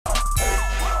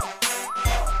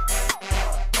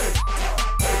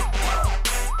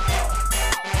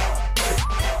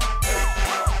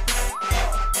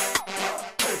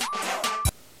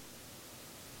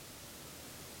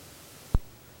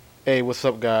Hey, what's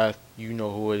up, guys? You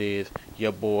know who it is.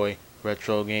 Your boy,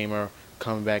 Retro Gamer,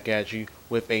 coming back at you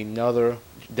with another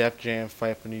Def Jam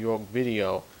Fight for New York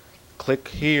video. Click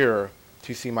here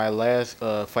to see my last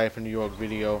Fight for New York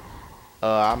video.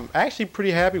 I'm actually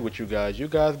pretty happy with you guys. You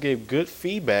guys gave good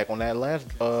feedback on that last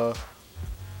um,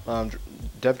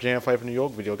 Def Jam Fight for New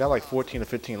York video. Got like 14 or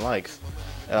 15 likes.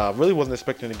 Really wasn't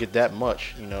expecting to get that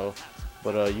much, you know.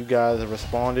 But you guys have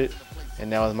responded. And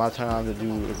now is my time to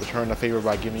return the favor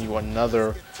by giving you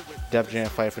another Def Jam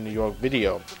Fight for New York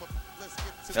video.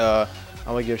 I'm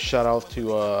gonna give shout outs to who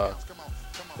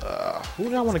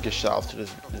do I want to give shout outs to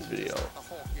this video?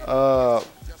 God,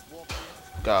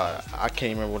 I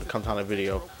can't remember what comes on the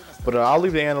video. But I'll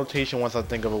leave the annotation once I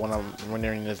think of it when I'm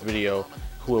rendering this video.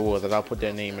 Who it was, and I'll put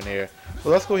that name in there. So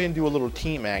let's go ahead and do a little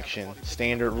team action,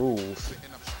 standard rules.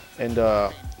 And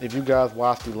if you guys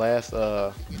watched the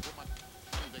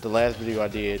last video I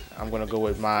did, I'm gonna go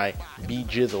with my B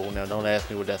Jizzle. Now don't ask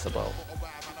me what that's about,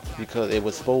 because it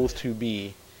was supposed to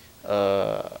be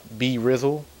B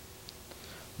Rizzle,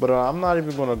 but I'm not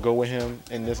even gonna go with him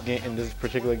in this game, in this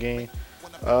particular game.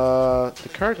 The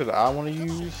character that I want to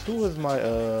use, who's my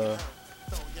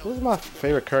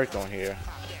favorite character on here?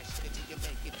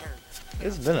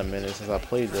 It's been a minute since I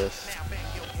played this.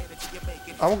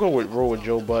 I'm gonna roll with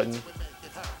Joe Budden.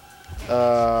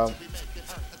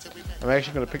 I'm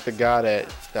actually going to pick the guy that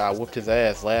whipped his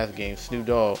ass last game, Snoop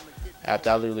Dogg,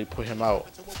 after I literally put him out.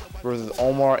 Versus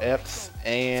Omar, Epps,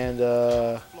 and,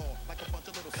 God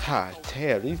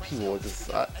damn, these people are just,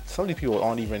 some of these people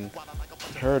aren't even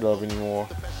heard of anymore.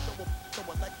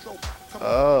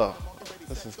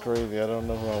 This is crazy. I don't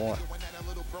know who I want.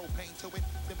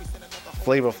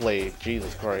 Flav,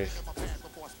 Jesus Christ.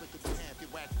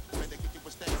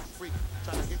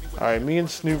 Alright, me and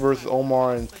Snoop versus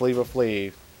Omar and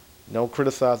Flav. Don't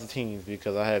criticize the teams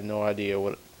because I have no idea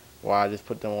why I just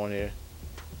put them on here.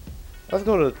 Let's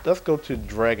go to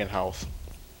Dragon House.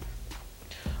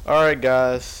 Alright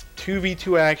guys,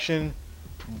 2v2 action.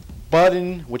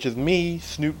 Budden, which is me,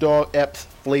 Snoop Dogg, Epps,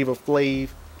 Flav.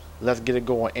 Let's get it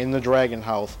going in the Dragon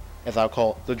House, as I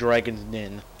call the Dragon's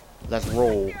Den. Let's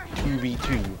roll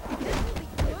 2v2.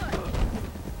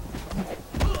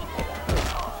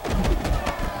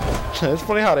 It's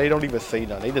funny how they don't even say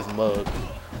nothing, they just mug.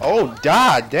 Oh,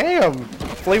 god damn!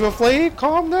 Flav,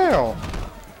 calm down.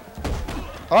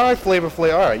 Alright, Flav,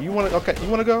 alright, you wanna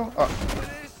go?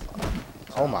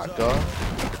 Oh my god.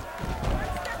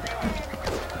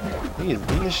 He is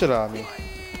beating the shit out of me.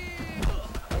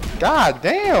 God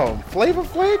damn!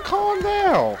 Flav, calm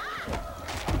down!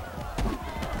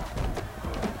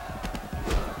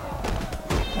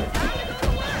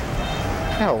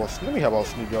 Hell, let me help out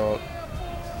Snoop Dogg.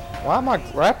 Why my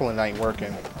grappling ain't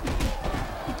working?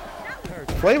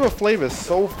 Flav is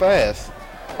so fast.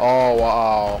 Oh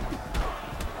wow.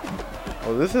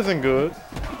 Oh, this isn't good.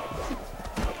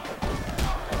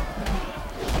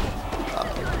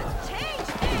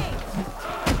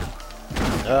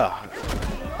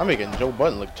 I'm making Joe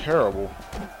Budden look terrible.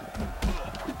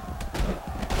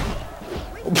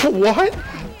 What?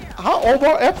 How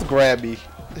Omar Epps grabbed me?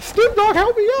 Snoop Dogg,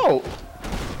 help me out.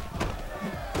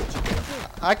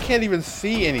 I can't even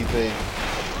see anything.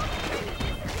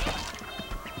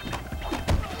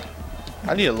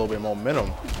 I need a little bit more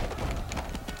momentum.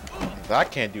 I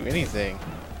can't do anything.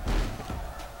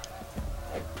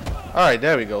 Alright,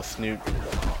 there we go, Snoop.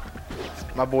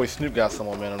 My boy Snoop got some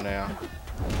momentum now.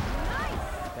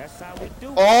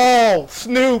 Oh,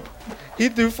 Snoop! He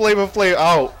threw Flav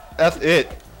out. That's it.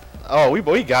 Oh,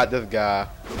 we got this guy.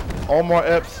 Omar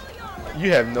Epps,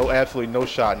 you have absolutely no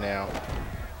shot now.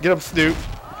 Get up, Snoop.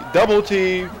 Double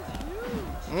team.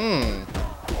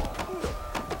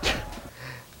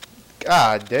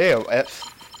 God damn, Epps.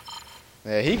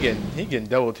 Yeah, he getting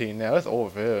double teamed now. It's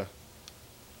over here.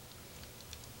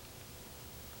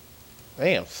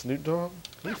 Damn, Snoop Dogg.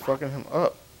 He's fucking him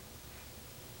up.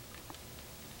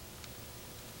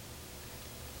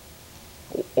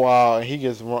 Wow, he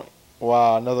gets run.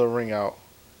 Wow, another ring out.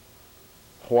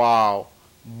 Wow.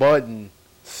 Budden,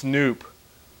 Snoop.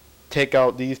 Take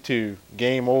out these two.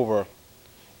 Game over.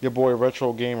 Your boy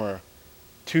Retro Gamer.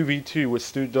 2v2 with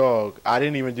Snoop Dogg. I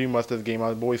didn't even do much this game.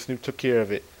 My boy Snoop took care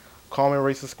of it. Comment,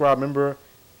 rate, subscribe. Remember,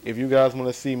 if you guys want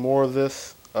to see more of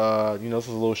this, you know, this is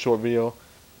a little short video.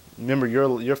 Remember,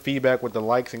 your feedback with the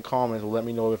likes and comments will let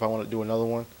me know if I want to do another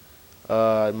one.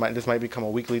 This might become a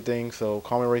weekly thing. So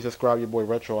comment, rate, subscribe. Your boy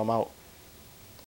Retro. I'm out.